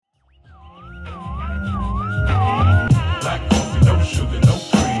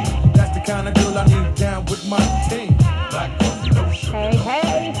kind of girl I need down with my team. Black coffee, no sugar. Hey,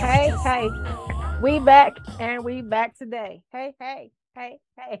 hey, hey, hey. We back and we back today. Hey, hey, hey,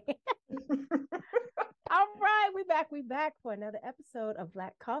 hey. All right, we back for another episode of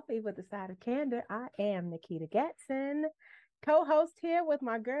Black Coffee with a Side of Candor. I am Nikita Gatson, co-host here with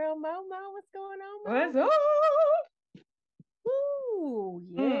my girl Momo. What's going on, Mo? What's up? Ooh,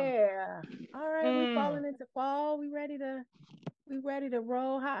 yeah. All right, we falling into fall. We ready to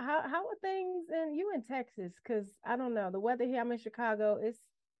roll. How are things in you in Texas? Because I don't know. The weather here, I'm in Chicago, it's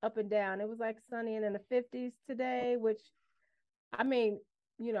up and down. It was like sunny and in the 50s today, which I mean,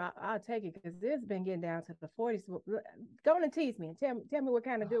 I'll take it because it's been getting down to the 40s. Go on and tease me and tell me what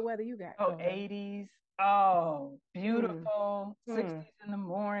kind of good weather you got Oh, going on. 80s. Oh, Mm, beautiful. mm, 60s in the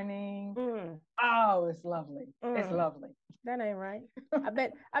morning. mm, Oh, it's lovely. It's mm. lovely. That ain't right.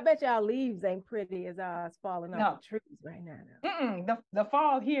 I bet y'all leaves ain't pretty as ours falling off the No, trees right now. the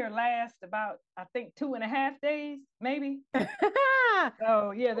fall here lasts about, I think, 2.5 days, maybe.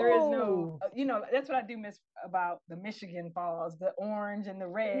 So yeah, there is no, Oh, that's what I do miss about the Michigan falls, the orange and the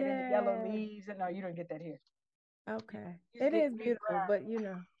red and the yellow yeah. leaves. And no, you don't get that here. Okay. You just It get is big beautiful, brown. but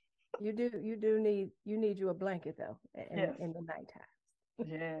you do need you a blanket though in Yes, in the nighttime.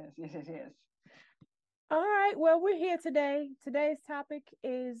 yes, yes, yes, yes. All right. Well, we're here today. Today's topic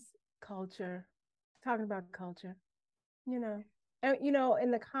is culture. Talking about culture, you know. And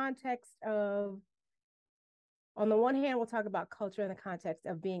in the context of on the one hand, we'll talk about culture in the context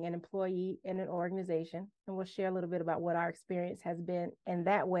of being an employee in an organization, and we'll share a little bit about what our experience has been in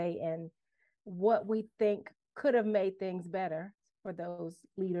that way and what we think could have made things better for those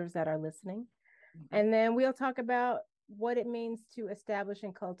leaders that are listening. Mhm. And then we'll talk about what it means to establish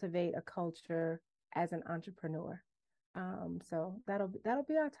and cultivate a culture as an entrepreneur. So that'll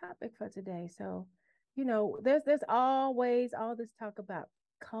be our topic for today. So, there's always all this talk about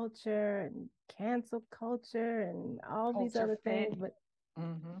culture and cancel culture and all these Culture other fit. things. But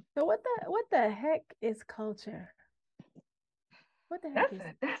Hmm. so what the heck is culture? What the heck is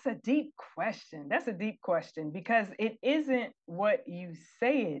That's a deep question. That's a deep question because it isn't what you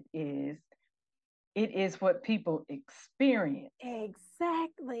say it is. It is what people experience.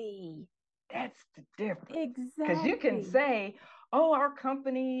 exactly? That's the difference. Because you can Exactly. say, "Oh, our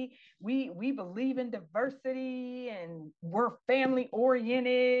company, we believe in diversity and we're family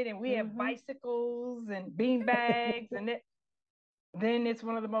oriented and we have Mm-hmm. bicycles and bean bags and it." Then it's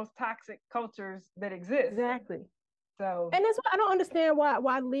one of the most toxic cultures that exists. Exactly. So And that's why I don't understand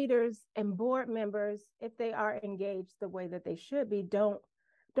why leaders and board members, if they are engaged the way that they should be, don't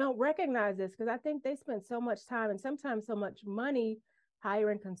recognize this because I think they spend so much time and sometimes so much money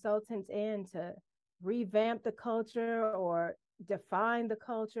hiring consultants in to revamp the culture or define the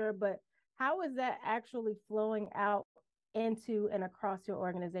culture. But how is that actually flowing out into and across your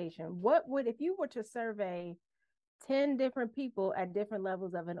organization? What would if you were to survey 10 different people at different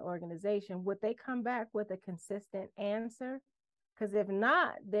levels of an organization, would they come back with a consistent answer? Because if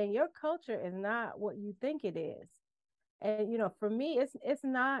not, then your culture is not what you think it is. And for me, it's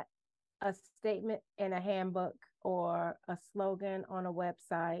not a statement in a handbook or a slogan on a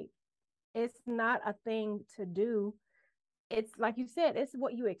website. It's not a thing to do. It's like you said, it's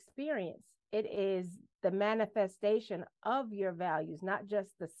what you experience. It is the manifestation of your values, not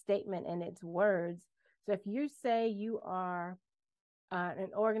just the statement in its words. So if you say you are an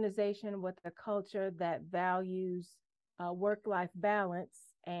organization with a culture that values work life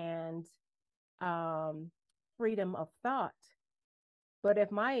balance and um, freedom of thought. But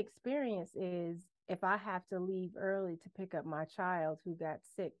if my experience is if I have to leave early to pick up my child who got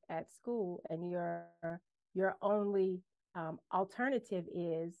sick at school, and your only alternative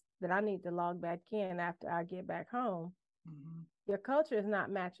is that I need to log back in after I get back home, mhm, your culture is not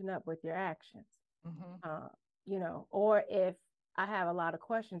matching up with your actions. mhm. uh, or if I have a lot of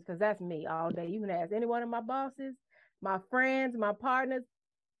questions, because that's me all day. You can ask any one of my bosses, my friends, my partners.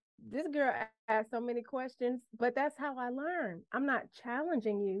 This girl asks so many questions, but that's how I learn. I'm not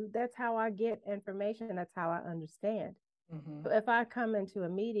challenging you. That's how I get information. That's how I understand. So Mhm. if I come into a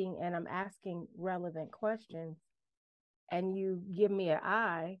meeting and I'm asking relevant questions and you give me an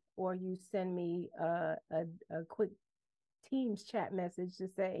eye or you send me a quick Teams chat message to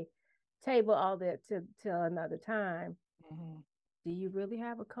say, table all that to till another time. Mhm. Do you really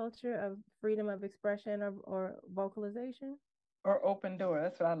have a culture of freedom of expression or vocalization? Or open door.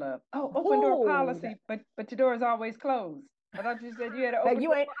 That's what I love. Oh, open door Oh, policy, but your door is always closed. I thought you said you had an like open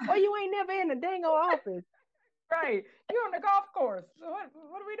you door. ain't, or you ain't never in the dang old office. Right. You're on the golf course. So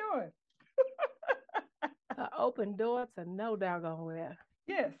what are we doing? An open door to no doggone where.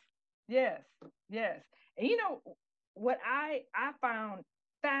 Yes. Yes. Yes. And what I found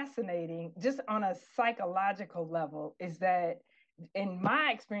fascinating, just on a psychological level, is that in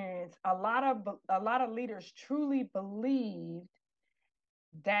my experience, a lot of leaders truly believed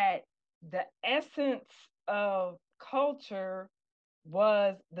that the essence of culture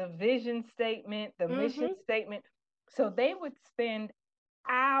was the vision statement, the mission Mm-hmm. statement. So they would spend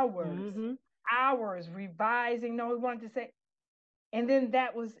hours, Mm-hmm. hours revising. No, we wanted to say, and then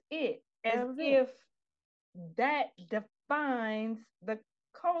that was it, as That was it. if that defines the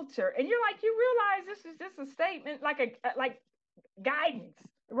culture. And you're like, you realize this is just a statement, like like guidance.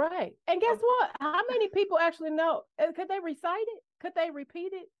 Right. And guess what? How many people actually know? Could they recite it? Could they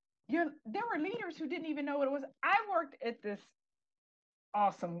repeat it? There were leaders who didn't even know what it was. I worked at this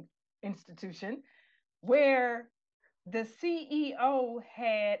awesome institution where the CEO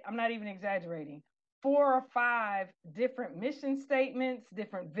had, I'm not even exaggerating, 4 or 5 different mission statements,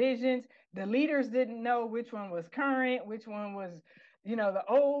 different visions. The leaders didn't know which one was current, which one was, the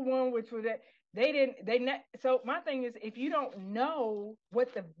old one, which was that. They didn't, they not, so my thing is, if you don't know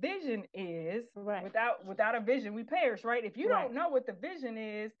what the vision is, Right. without a vision, we perish, right? If you Right. don't know what the vision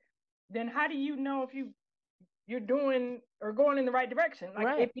is, then how do you know if you're doing or going in the right direction? Like,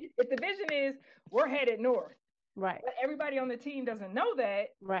 Right. if the vision is we're headed north, Right. but everybody on the team doesn't know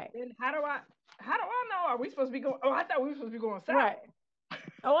that, Right. then how do I know? Are we supposed to be going? Oh, I thought we were supposed to be going south. Right.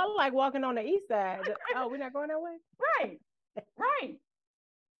 Oh, I like walking on the east side. Oh, we're not going that way? Right, right.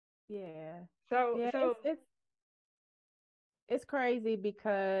 Yeah. So Yeah, so it's crazy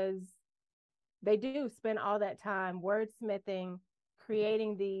because they do spend all that time wordsmithing,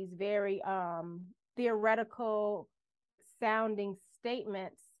 creating these very theoretical sounding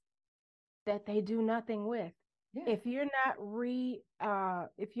statements that they do nothing with. yeah, If you're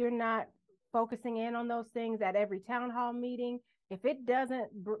not focusing in on those things at every town hall meeting, if it doesn't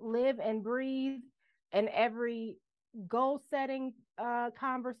live and breathe in every goal setting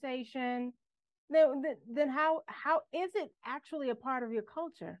conversation, then how is it actually a part of your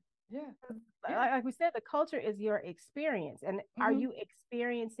culture? yeah, yeah. Like we said, the culture is your experience, and are Mm-hmm, you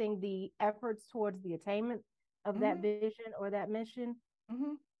experiencing the efforts towards the attainment of that mm-hmm, vision or that mission?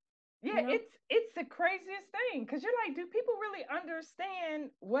 mm-hmm. Yeah, You know. it's the craziest thing, because you're like, do people really understand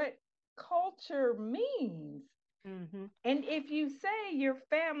what culture means? Mm-hmm. And if you say you're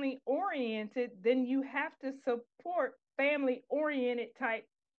family oriented, then you have to support family oriented type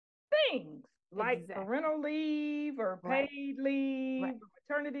things like Exactly. parental leave or Right. paid leave, Right.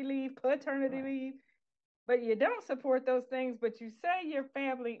 maternity leave, paternity Right. leave. But you don't support those things, but you say you're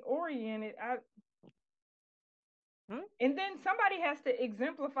family oriented. Hmm? And then somebody has to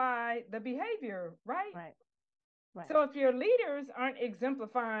exemplify the behavior, right? Right. Right. So if your leaders aren't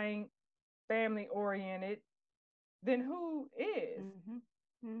exemplifying family oriented, then who is?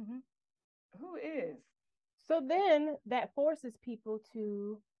 Mm-hmm. Mm-hmm. Who is? So then that forces people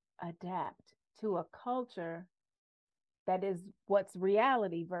to adapt to a culture that is what's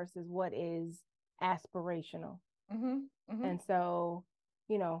reality versus what is aspirational. Mm-hmm. Mm-hmm. And so,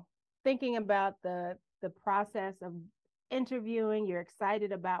 you know, thinking about the process of interviewing, you're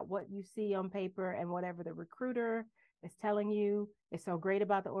excited about what you see on paper and whatever the recruiter is telling you is so great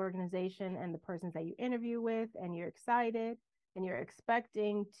about the organization and the persons that you interview with, and you're excited and you're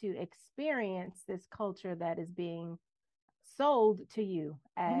expecting to experience this culture that is being sold to you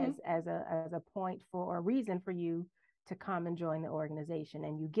Mm-hmm. as a point for a reason for you to come and join the organization,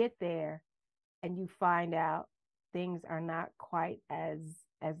 and you get there and you find out things are not quite as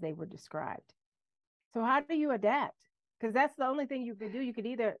they were described. So how do you adapt? Because that's the only thing you can do. You could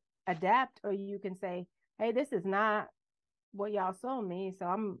either adapt or you can say, hey, this is not what y'all sold me,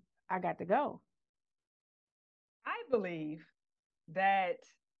 so I got to go. I believe that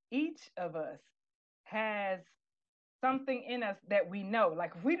each of us has something in us that we know.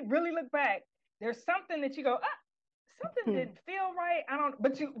 Like, if we really look back, there's something that you go, something didn't feel right. I don't,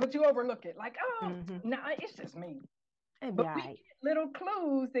 but you overlook it. Like, oh, Mm-hmm. no, nah, it's just me. It'd be But all we right. get little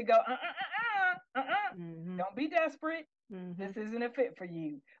clues that go, Mm-hmm. don't be desperate. Mm-hmm. This isn't a fit for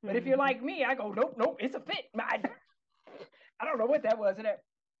you. But if you're Mm-hmm. like me, I go, nope, nope, it's a fit. I don't know what that was.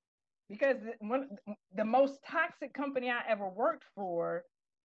 Because the most toxic company I ever worked for,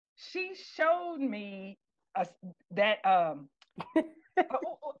 she showed me a, that I'm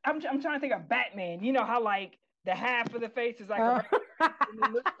trying to think of Batman. You know how, like, the half of the face is like a Oh. regular face, and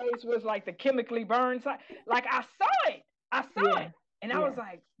then this face was like the chemically burned side. Like, I saw it. I saw Yeah. it. And I Yeah. was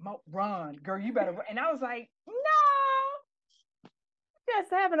like, run, girl, you better run. And I was like, no.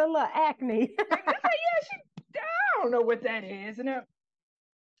 Just having a little acne. I said, yeah, I don't know what that is. And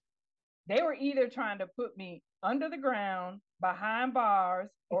they were either trying to put me under the ground, behind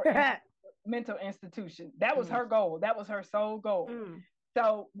bars, or into mental institution. That was Mm. her goal. That was her sole goal. Mm.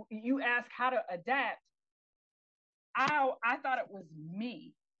 So you ask how to adapt. I thought it was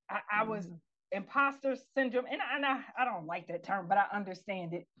me. I was Mm-hmm. imposter syndrome, and I don't like that term, but I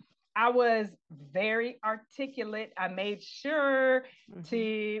understand it. I was very articulate. I made sure Mm-hmm.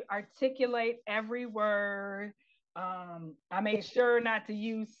 to articulate every word. I made sure not to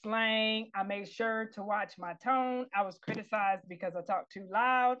use slang. I made sure to watch my tone. I was criticized because I talked too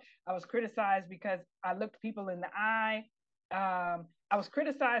loud. I was criticized because I looked people in the eye. I was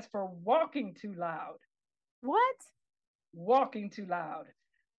criticized for walking too loud. What? Walking too loud.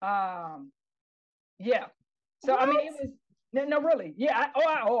 Um, yeah. So I mean, What? it was no, really. Yeah.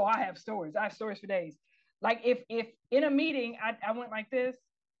 I have stories. I have stories for days. Like if in a meeting I went like this,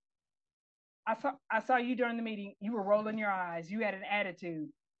 I saw you during the meeting. You were rolling your eyes. You had an attitude.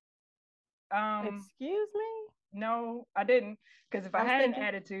 Um, Excuse me? no, I didn't. Because if I I was had an thinking,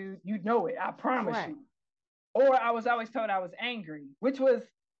 attitude, you'd know it. I promise right. you. Or I was always told I was angry, which was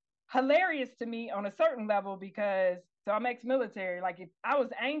hilarious to me on a certain level because so I'm ex-military. Like if I was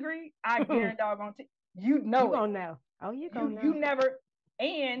angry, I You guarantee you'd know it. gonna know. Oh, you gonna You know. never,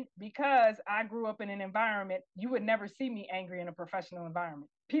 and because I grew up in an environment, you would never see me angry in a professional environment.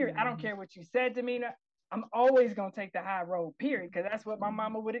 Period. I don't Mm-hmm. care what you said to me. I'm always gonna take the high road. Period. Because that's what my Mm-hmm.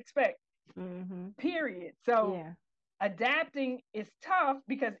 mama would expect. Mm-hmm. Period. So Yeah. adapting is tough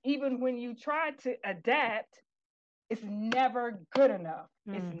because even when you try to adapt, it's never good enough.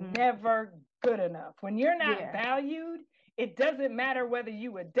 It's Mm-hmm. never good enough. When you're not Yeah. valued, it doesn't matter whether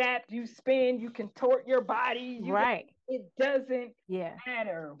you adapt, you spin, you contort your body, Right. it doesn't Yeah.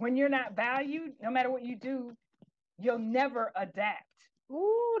 matter. When you're not valued, no matter what you do, you'll never adapt.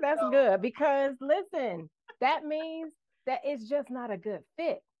 Ooh, that's So, good because listen, that means that it's just not a good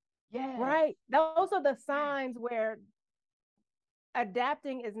fit, yes. right? Those are the signs where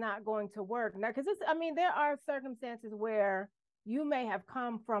adapting is not going to work. Now, because I mean, there are circumstances where you may have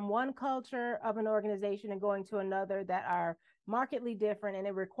come from one culture of an organization and going to another that are markedly different, and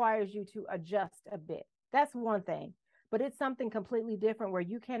it requires you to adjust a bit. That's one thing. But it's something completely different where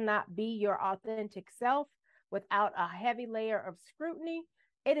you cannot be your authentic self without a heavy layer of scrutiny.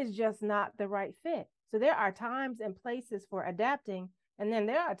 It is just not the right fit. So there are times and places for adapting, and then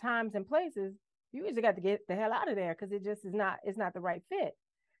there are times and places you just got to get the hell out of there because it just is not, it's not the right fit.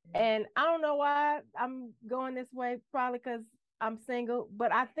 And I don't know why I'm going this way, probably because I'm single,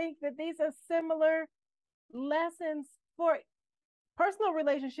 but I think that these are similar lessons for personal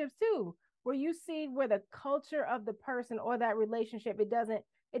relationships too, where you see where the culture of the person or that relationship, it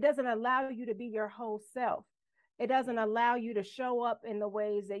doesn't allow you to be your whole self. It doesn't allow you to show up in the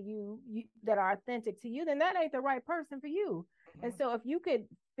ways that you that are authentic to you, then that ain't the right person for you. And so if you could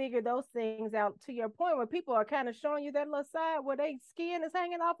figure those things out to your point where people are kind of showing you that little side where they skin is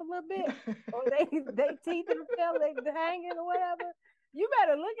hanging off a little bit or they teeth and feel like hanging or whatever, you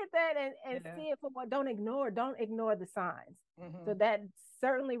better look at that and Yeah. see it for what. Don't ignore the signs. So Mm-hmm. that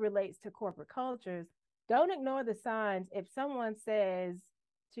certainly relates to corporate cultures. Don't ignore the signs. If someone says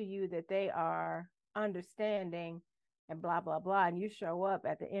to you that they are understanding and blah blah blah, and you show up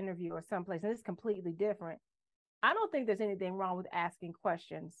at the interview or someplace and it's completely different, I don't think there's anything wrong with asking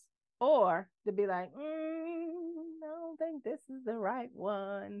questions or to be like, I don't think this is the right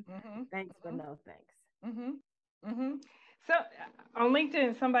one. Mm-hmm. Thanks, but no thanks. Mm-hmm. Mm-hmm. So on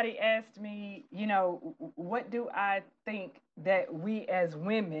LinkedIn, somebody asked me, what do I think that we as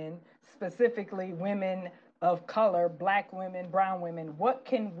women, specifically women of color, black women, brown women, what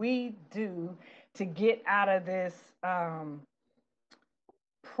can we do to get out of this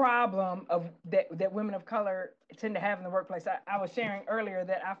problem of that women of color tend to have in the workplace? I was sharing earlier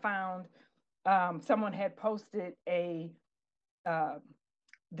that I found someone had posted uh,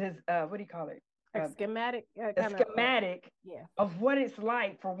 what do you call it? Like schematic A kind of, schematic yeah. of what it's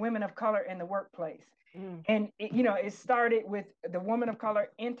like for women of color in the workplace. Mm. And it started with the woman of color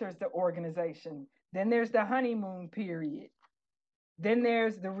enters the organization. Then there's the honeymoon period. Then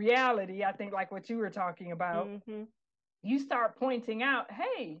there's the reality, I think, like what you were talking about. Mm-hmm. You start pointing out,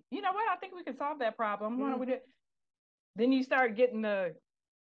 hey, you know what? I think we can solve that problem. Why don't we do Mm-hmm. it? Then you start getting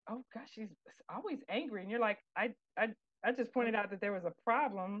oh gosh, she's always angry. And you're like, I just pointed I'm, out that there was a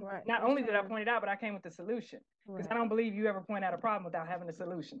problem. right. Not Just only did trying I to, point it out, but I came with the solution. Because I right. don't believe you ever point out a problem without having a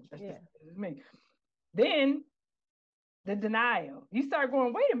solution. Yeah. That's me. Then the denial. You start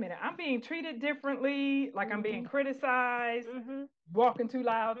going, wait a minute, I'm being treated differently, like I'm being Mm-hmm. criticized, Mm-hmm. walking too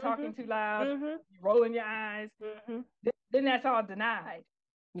loud, Mm-hmm. talking too loud, Mm-hmm. rolling your eyes. Mm-hmm. Then that's all denied.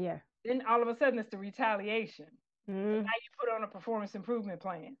 Yeah. Then all of a sudden it's the retaliation. So Mm-hmm. now you put on a performance improvement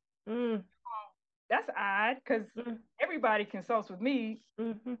plan. Mm-hmm. That's odd because everybody consults with me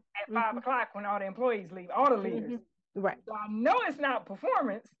Mm-hmm. at Mm-hmm. 5 o'clock when all the employees leave, all the leaders. Mm-hmm. Right. So I know it's not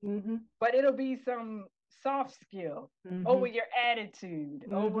performance, Mm-hmm. but it'll be some soft skill Mm-hmm. over your attitude,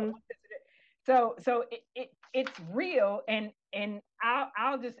 over Mm-hmm. so it's real. And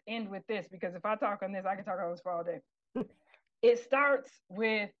I'll just end with this, because if I talk on this, I can talk on this for all day. It starts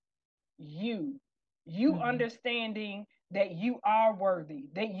with you. You Mm-hmm. understanding that you are worthy,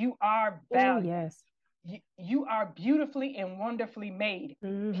 that you are Oh, valued. yes. You are beautifully and wonderfully made,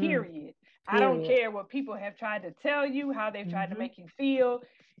 Mm-hmm. period. I don't Period. care what people have tried to tell you, how they've tried to Mm-hmm. make you feel.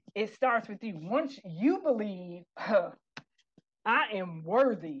 It starts with you. Once you believe, I am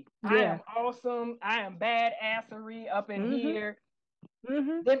worthy, I Yeah. am awesome, I am badassery up in Mm-hmm. here,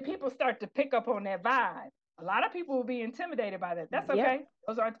 Mm-hmm. then people start to pick up on that vibe. A lot of people will be intimidated by that. That's Yep. okay.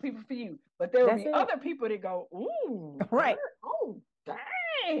 Those aren't the people for you. But there will That's be it. other people that go, ooh, girl, Right. oh,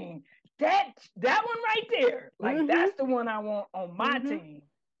 dang. That one right there. Like, Mm-hmm. that's the one I want on my Mm-hmm. team.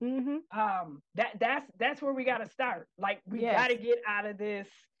 Mm-hmm. That's where we gotta start. Like, we Yes. gotta get out of this,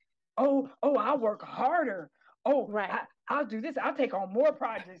 oh, I'll work harder. Oh, Right. I'll do this. I'll take on more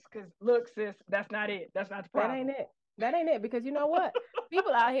projects. Because look, sis, that's not it. That's not the That ain't problem. it. That ain't it. Because you know what?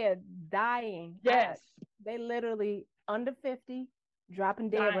 People out here dying. Yes. They literally under 50, dropping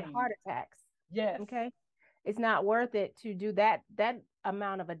dead with Dying. heart attacks. Yes. Okay. It's not worth it to do that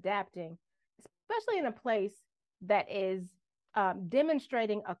amount of adapting, especially in a place that is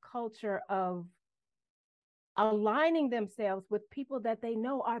demonstrating a culture of aligning themselves with people that they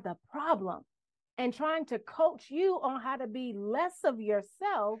know are the problem and trying to coach you on how to be less of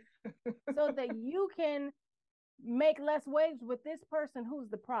yourself so that you can make less waves with this person who's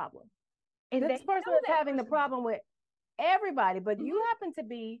the problem. And This they person know is that having the person. problem with everybody, but you Mhm. happen to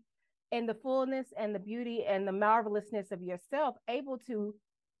be in the fullness and the beauty and the marvelousness of yourself, able to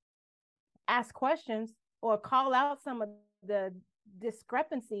ask questions or call out some of the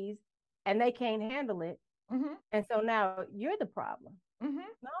discrepancies, and they can't handle it. Mhm. And so now you're the problem. Mhm.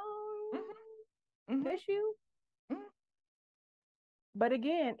 No, Mhm. Mhm. issue. Mhm. But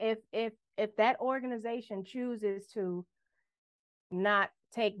again, if that organization chooses to not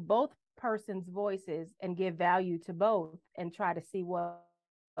take both persons' voices and give value to both and try to see what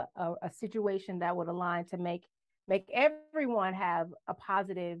a situation that would align to make everyone have a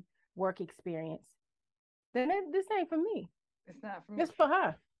positive work experience, then this ain't for me. It's not for me. This for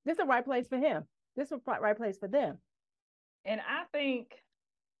her. This is the right place for him. This is the right place for them. And I think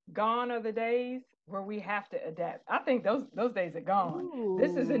gone are the days where we have to adapt. I think those days are gone.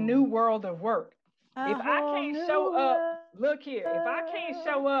 This is a new Ooh, world of work. If a I whole can't show new up, look here, if I can't world.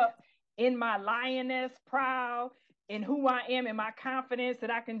 show up in my lioness proud, in who I am, in my confidence that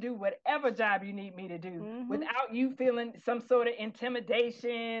I can do whatever job you need me to do Mm-hmm. without you feeling some sort of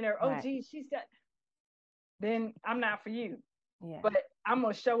intimidation or, oh Right. geez, she said, then I'm not for you. Yeah. But I'm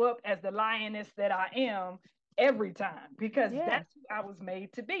gonna show up as the lioness that I am every time, because Yeah. that's who I was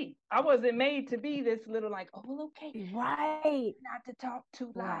made to be. I wasn't made to be this little, like, oh, okay, Right. not to talk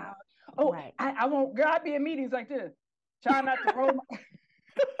too Right. loud. Oh, Right. I won't. Girl, I be in meetings like this, try not to roll my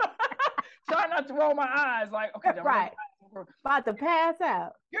try not to roll my eyes. Like, okay, don't roll Right. my eyes. About to pass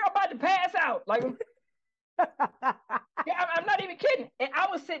out. You're about to pass out. Like, yeah, I'm not even kidding. And I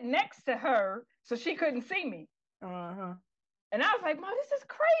was sitting next to her, so she couldn't see me. Uh-huh. And I was like, Mom, this is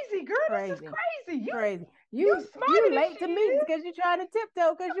crazy, girl. This is Crazy. crazy. Crazy. You You smarter than late she to meetings is. because you're trying to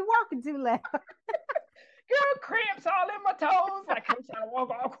tiptoe because you're walking too loud. Girl, cramps all in my toes. Like, I'm trying to walk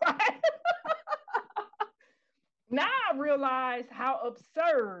all quiet. Now I realize how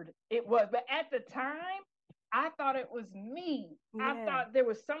absurd it was. But at the time, I thought it was me. I Yeah. thought there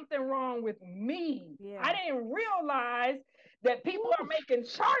was something wrong with me. I Yeah. didn't realize that people are Ooh. making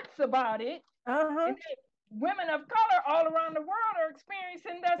charts about it, Uh-huh. and that women of color all around the world are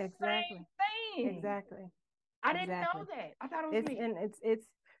experiencing the Exactly. same thing. Exactly. I didn't know Exactly. that. I thought it was me. It's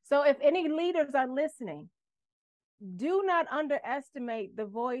so if any leaders are listening, do not underestimate the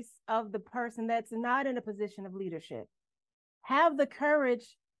voice of the person that's not in a position of leadership. Have the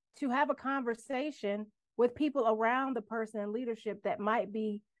courage to have a conversation with people around the person in leadership that might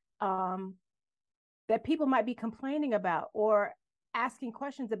be um, that people might be complaining about or asking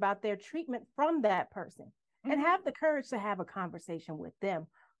questions about their treatment from that person, and Mm-hmm. have the courage to have a conversation with them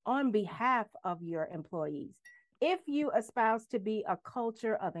on behalf of your employees. If you espouse to be a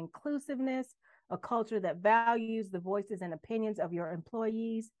culture of inclusiveness, a culture that values the voices and opinions of your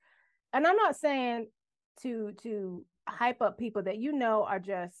employees, and I'm not saying to hype up people that you know are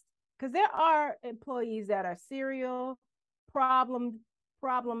just, because there are employees that are serial problem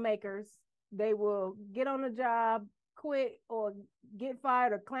makers. They will get on the job, quit, or get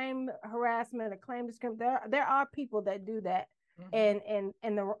fired, or claim harassment, or claim discrimination. There are people that do that, Mm-hmm.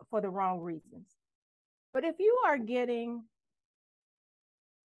 and the for the wrong reasons. But if you are getting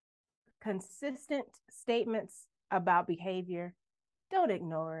consistent statements about behavior, don't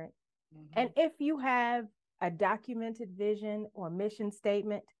ignore it. Mm-hmm. And if you have a documented vision or mission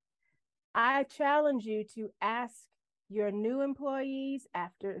statement, I challenge you to ask your new employees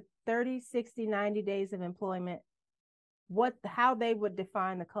after 30, 60, 90 days of employment how they would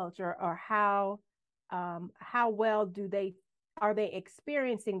define the culture, or how well are they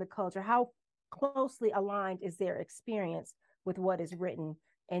experiencing the culture? How closely aligned is their experience with what is written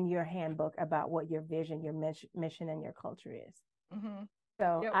in your handbook about what your vision, your mission, and your culture is? Mm-hmm.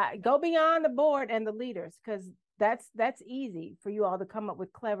 So I go beyond the board and the leaders, because that's easy for you all to come up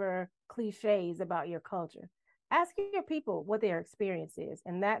with clever cliches about your culture. Ask your people what their experience is,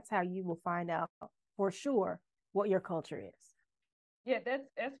 and that's how you will find out for sure what your culture is. Yeah,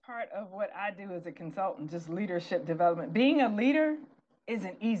 that's part of what I do as a consultant, just leadership development. Being a leader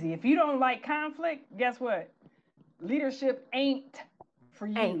isn't easy. If you don't like conflict, guess what? Leadership ain't for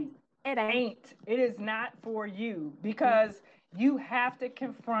you. It ain't. It is not for you, because you have to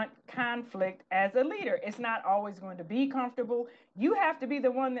confront conflict as a leader. It's not always going to be comfortable. You have to be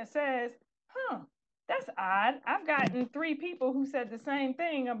the one that says, that's odd. I've gotten 3 people who said the same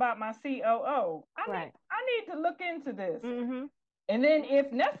thing about my COO. I need to look into this. Mm-hmm. And then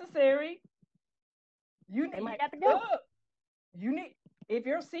if necessary, you might have to go. If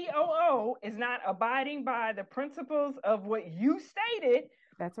your COO is not abiding by the principles of what you stated,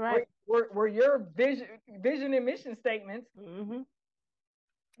 that's right, were your vision and mission statements,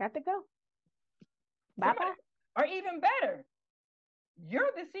 got to go. Bye-bye. Or even better,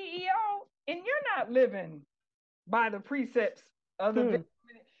 you're the CEO and you're not living by the precepts of the vision,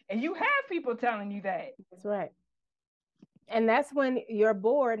 and you have people telling you that. That's right. And that's when your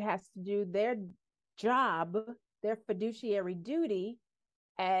board has to do their job, their fiduciary duty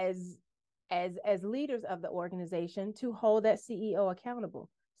as leaders of the organization, to hold that CEO accountable.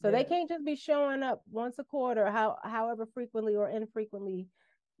 So they can't just be showing up once a quarter, however frequently or infrequently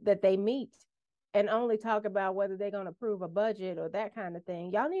that they meet, and only talk about whether they're going to approve a budget or that kind of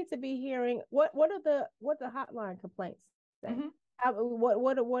thing. Y'all need to be hearing what the hotline complaints say. Mm-hmm.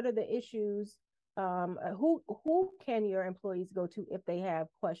 What are the issues? Who can your employees go to if they have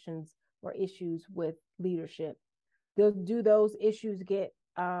questions or issues with leadership? Do those issues get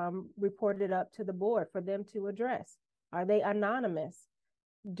reported up to the board for them to address? Are they anonymous?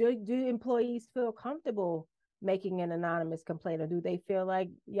 Do employees feel comfortable making an anonymous complaint, or do they feel like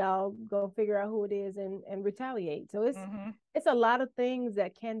y'all go figure out who it is and retaliate? So it's a lot of things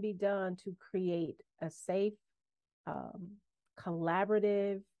that can be done to create a safe,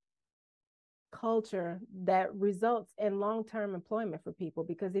 collaborative culture that results in long-term employment for people.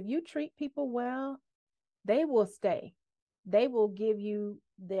 Because if you treat people well, they will stay. They will give you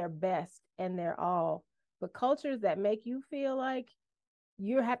their best and their all. But cultures that make you feel like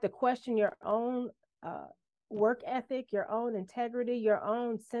you have to question your own work ethic, your own integrity, your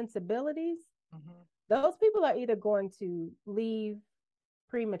own sensibilities, those people are either going to leave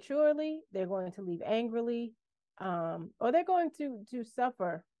prematurely, they're going to leave angrily, or they're going to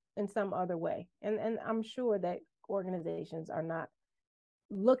suffer in some other way. And I'm sure that organizations are not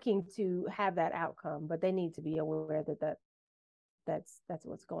looking to have that outcome, but they need to be aware that's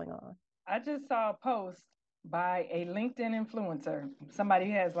what's going on. I just saw a post by a LinkedIn influencer, somebody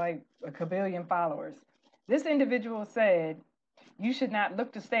who has like a kabillion followers. This individual said, you should not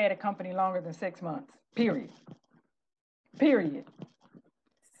look to stay at a company longer than 6 months, period.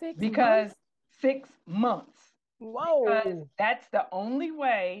 6 months? 6 months. Whoa. Because that's the only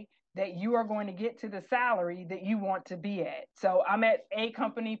way that you are going to get to the salary that you want to be at. So I'm at A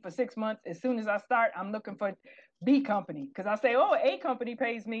company for 6 months. As soon as I start, I'm looking for B company, because I say, oh, A company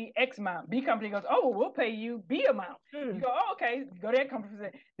pays me X amount. B company goes, oh, well, we'll pay you B amount. You go, oh, okay. You go to that company,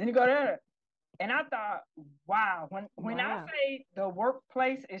 then you go there. And I thought, wow, when I say the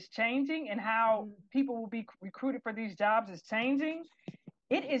workplace is changing and how people will be recruited for these jobs is changing,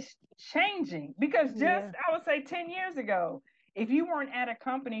 it is changing. Because I would say 10 years ago, if you weren't at a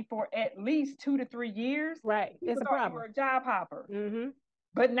company for at least 2 to 3 years, it's a problem. You were a job hopper.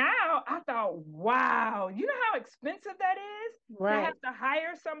 But now I thought, wow, you know how expensive that is to have to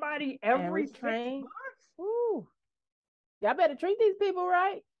hire somebody every 6 months? Ooh. Y'all better treat these people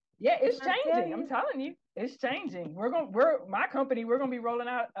right. Yeah, it's changing. I'm telling you, it's changing. My company, we're gonna be rolling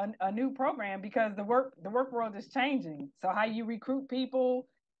out a new program because the work world is changing. So how you recruit people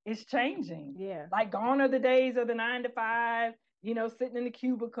is changing. Yeah. Like gone are the days of the 9 to 5, sitting in the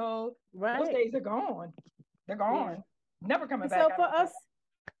cubicle. Those days are gone. They're gone. Yeah. Never coming back.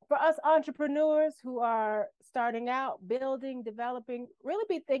 So for us entrepreneurs who are starting out, building, developing, really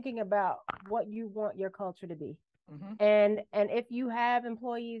be thinking about what you want your culture to be. Mm-hmm. And if you have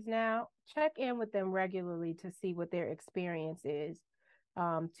employees now, check in with them regularly to see what their experience is,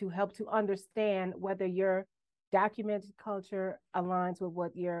 to help to understand whether your documented culture aligns with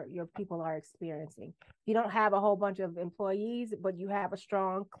what your people are experiencing. If you don't have a whole bunch of employees, but you have a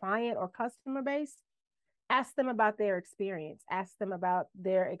strong client or customer base, ask them about their experience. Ask them about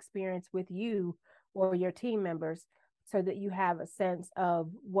their experience with you or your team members so that you have a sense of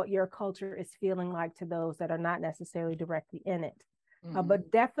what your culture is feeling like to those that are not necessarily directly in it. Mm-hmm.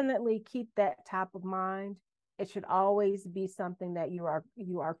 But definitely keep that top of mind. It should always be something that you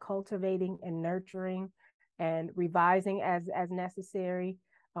are cultivating and nurturing and revising as necessary,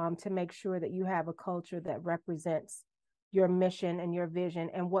 to make sure that you have a culture that represents your mission and your vision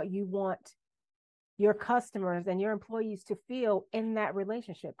and what you want your customers and your employees to feel in that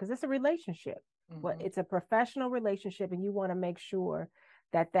relationship, because it's a relationship. Mm-hmm. It's a professional relationship, and you want to make sure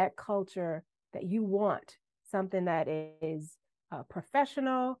that that culture that you want, something that is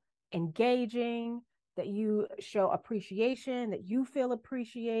professional, engaging, that you show appreciation, that you feel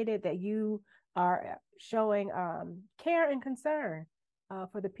appreciated, that you are showing care and concern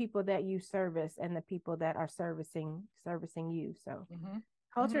for the people that you service and the people that are servicing you. So Mm-hmm.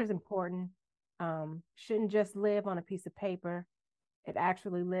 culture Mm-hmm. is important. Shouldn't just live on a piece of paper. It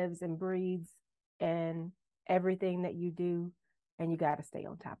actually lives and breathes in everything that you do, and you got to stay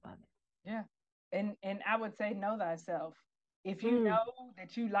on top of it. Yeah. And I would say know thyself. If you Mm. know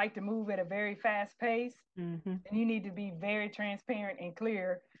that you like to move at a very fast pace, Mm-hmm. then you need to be very transparent and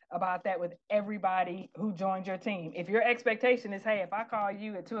clear about that with everybody who joins your team. If your expectation is, hey, if I call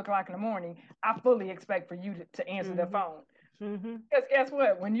you at 2 o'clock in the morning, I fully expect for you to answer the Mm-hmm. phone. Mm-hmm. Because guess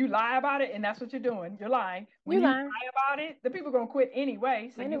what? When you lie about it, and that's what you're doing, you're lying. When You you lying lie about it, the people are gonna quit anyway.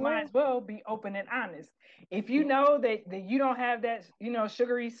 So you might anyway? as well be open and honest. If you Yeah. know that you don't have that,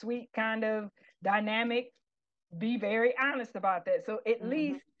 sugary sweet kind of dynamic, be very honest about that. So at Mm-hmm.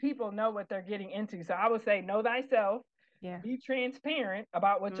 least people know what they're getting into. So I would say know thyself, Yeah. be transparent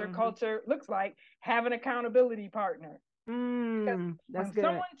about what your Mm-hmm. culture looks like, have an accountability partner. Because That's when good.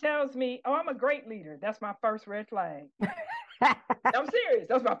 someone tells me, oh, I'm a great leader, that's my first red flag. I'm serious.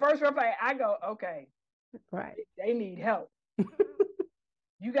 That's my first red flag. I go, okay, Right. they need help.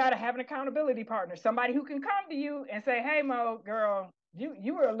 You got to have an accountability partner, somebody who can come to you and say, hey, Mo, girl,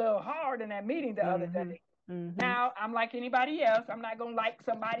 you were a little hard in that meeting the other Mm-hmm. day. Mm-hmm. Now, I'm like anybody else. I'm not going to like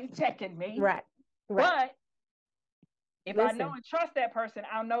somebody checking me. Right. Right. But if I know Listen. and trust that person,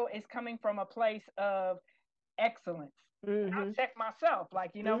 I'll know it's coming from a place of excellence. And I'll Mm-hmm. check myself.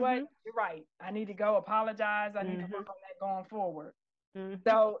 Like, you know what? Mm-hmm. You're right. I need to go apologize. I need to Mm-hmm. work on that going forward. Mm-hmm.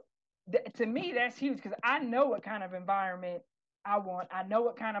 So to me, that's huge because I know what kind of environment I want. I know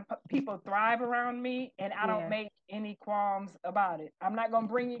what kind of people thrive around me, and I don't Yeah. make any qualms about it. I'm not gonna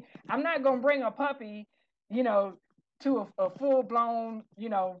bring you. I'm not gonna bring a puppy, you know, to a full blown,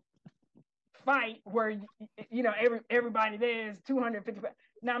 fight where everybody there is 250.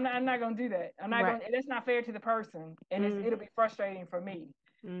 No, I'm not gonna do that. I'm not Right. gonna. That's not fair to the person, and it'll Mm-hmm. be frustrating for me.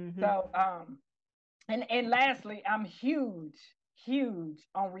 Mm-hmm. So and lastly, I'm huge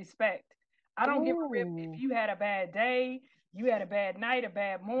on respect. I don't give a rip if Ooh. you had a bad day, you had a bad night, a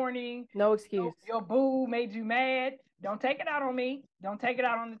bad morning, No excuse. your boo made you mad. Don't take it out on me. Don't take it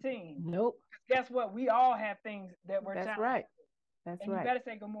out on the team. Nope. Guess what? We all have things that we're That's challenged right. with. That's And you right. better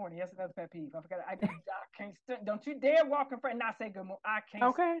say good morning. That's another pet peeve. I forgot. I can't stand. Don't you dare walk in front and not say good morning. Okay.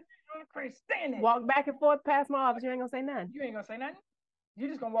 I can't stand it. Walk back and forth past my office. You ain't gonna say nothing. You ain't gonna say nothing. You're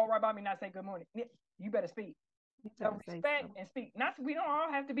just gonna walk right by me and not say good morning. You better speak. You So better say respect something. and speak. Not we don't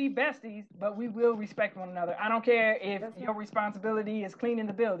all have to be besties, but we will respect one another. I don't care if That's your right. responsibility is cleaning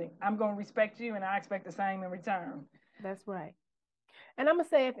the building. I'm gonna respect you, and I expect the same in return. That's right. And I'm gonna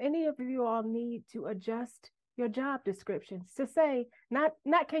say, if any of you all need to adjust your job descriptions to say, not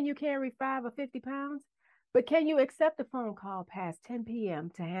can you carry 5 or 50 pounds, but can you accept a phone call past 10 p.m.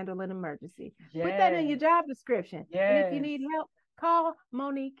 to handle an emergency? Put that in your Yes, job description. And if you yes, need help, call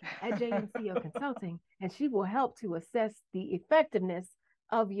Monique at JNCO Consulting, and she will help to assess the effectiveness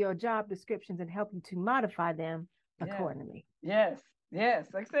of your job descriptions and help you to modify them yeah, accordingly. yes, yes.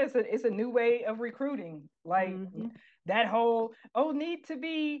 Like I said, it's a new way of recruiting. Like Mm-hmm. that whole need to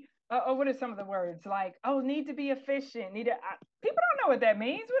be. What are some of the words like? Oh, need to be efficient. People don't know what that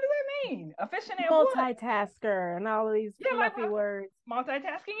means. What does that mean? Efficient at what? Multitasker and all of these Yeah, like fluffy words.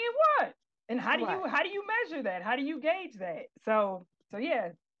 multitasking in what? And Right. how do you measure that? How do you gauge that? So yeah,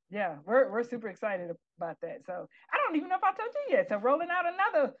 we're super excited about that. So I don't even know if I told you yet. So rolling out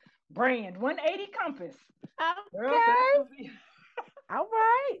another brand, 180 Compass. Girl, so that's Okay. gonna be All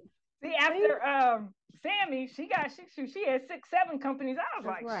right. See, after Sammy, she had 6, 7 companies. I was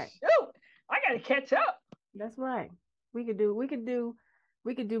That's like, right. shoot, I got to catch up. That's right. We could do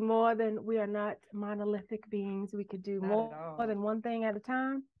more than, we are not monolithic beings. We could do more than one thing at a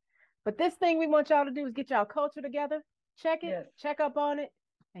time. But this thing we want y'all to do is get y'all culture together, check it, check up on it,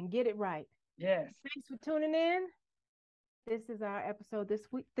 and get it right. Yes. Thanks for tuning in. This is our episode this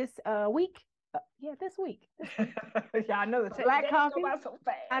week. This week. Yeah, I know the Black days coffee go by so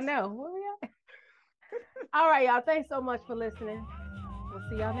fast. I know. Where we at? All right, y'all. Thanks so much for listening. We'll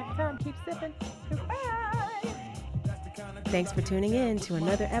see y'all next time. Keep sipping. Goodbye. Thanks for tuning in to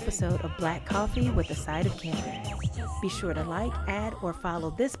another episode of Black Coffee with a Side of Candor. Be sure to like, add, or follow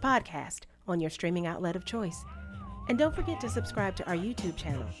this podcast on your streaming outlet of choice. And don't forget to subscribe to our YouTube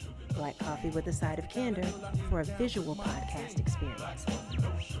channel, Black Coffee with a Side of Candor, for a visual podcast experience.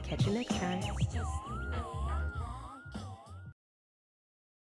 Catch you next time.